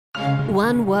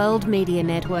One World Media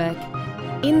Network.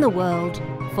 In the world,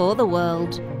 for the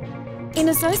world. In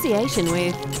association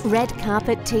with Red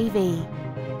Carpet TV.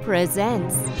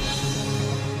 Presents.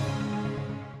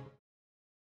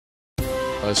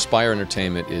 Aspire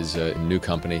Entertainment is a new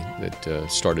company that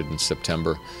started in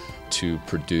September to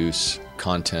produce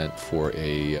content for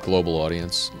a global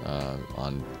audience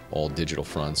on all digital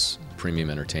fronts, premium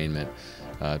entertainment,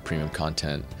 premium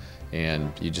content.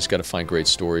 And you just got to find great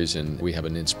stories, and we have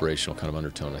an inspirational kind of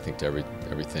undertone, I think, to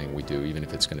everything we do. Even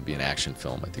if it's going to be an action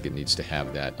film, I think it needs to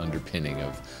have that underpinning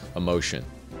of emotion.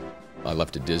 I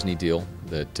left a Disney deal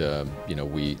that,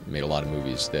 we made a lot of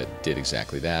movies that did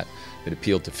exactly that, that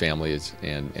appealed to families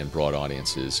and broad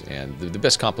audiences. And the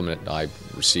best compliment I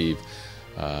receive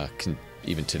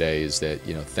even today is that,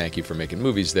 thank you for making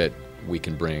movies that we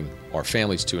can bring our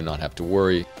families to and not have to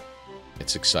worry.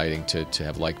 It's exciting to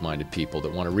have like-minded people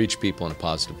that want to reach people in a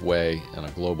positive way on a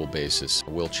global basis.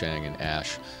 Will, Chang, and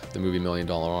Ash, the movie $1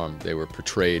 Million Arm, they were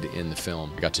portrayed in the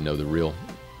film. I got to know the real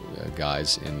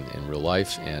guys in real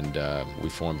life, and we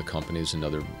formed the company. There's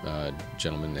another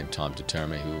gentleman named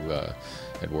Duterme who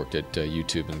had worked at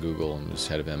YouTube and Google and was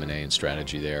head of M&A and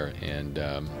strategy there, and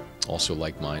also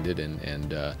like-minded,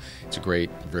 and it's a great,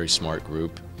 very smart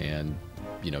group, and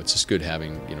it's just good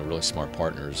having really smart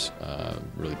partners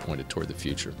really pointed toward the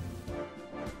future.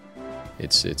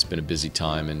 It's been a busy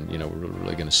time, and we're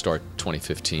really going to start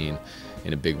 2015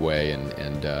 in a big way,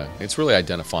 and it's really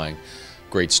identifying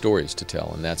great stories to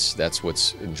tell, and that's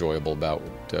what's enjoyable about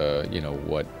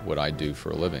what I do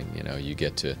for a living. You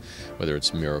get to, whether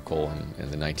it's Miracle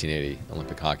and the 1980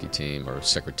 Olympic hockey team, or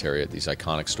Secretariat, these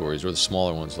iconic stories, or the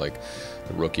smaller ones like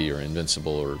The Rookie or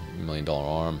Invincible or $1 Million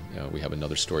Arm. We have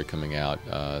another story coming out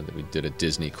that we did at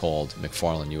Disney called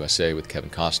McFarlane USA with Kevin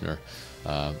Costner.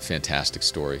 Fantastic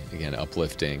story, again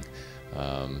uplifting.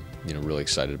 Really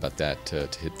excited about that to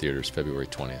hit theaters February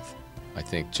 20th. I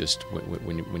think just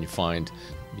when you find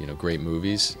great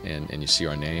movies and you see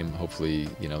our name, hopefully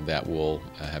that will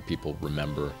have people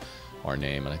remember our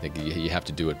name. And I think you have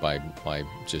to do it by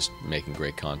just making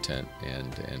great content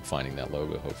and finding that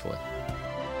logo, hopefully.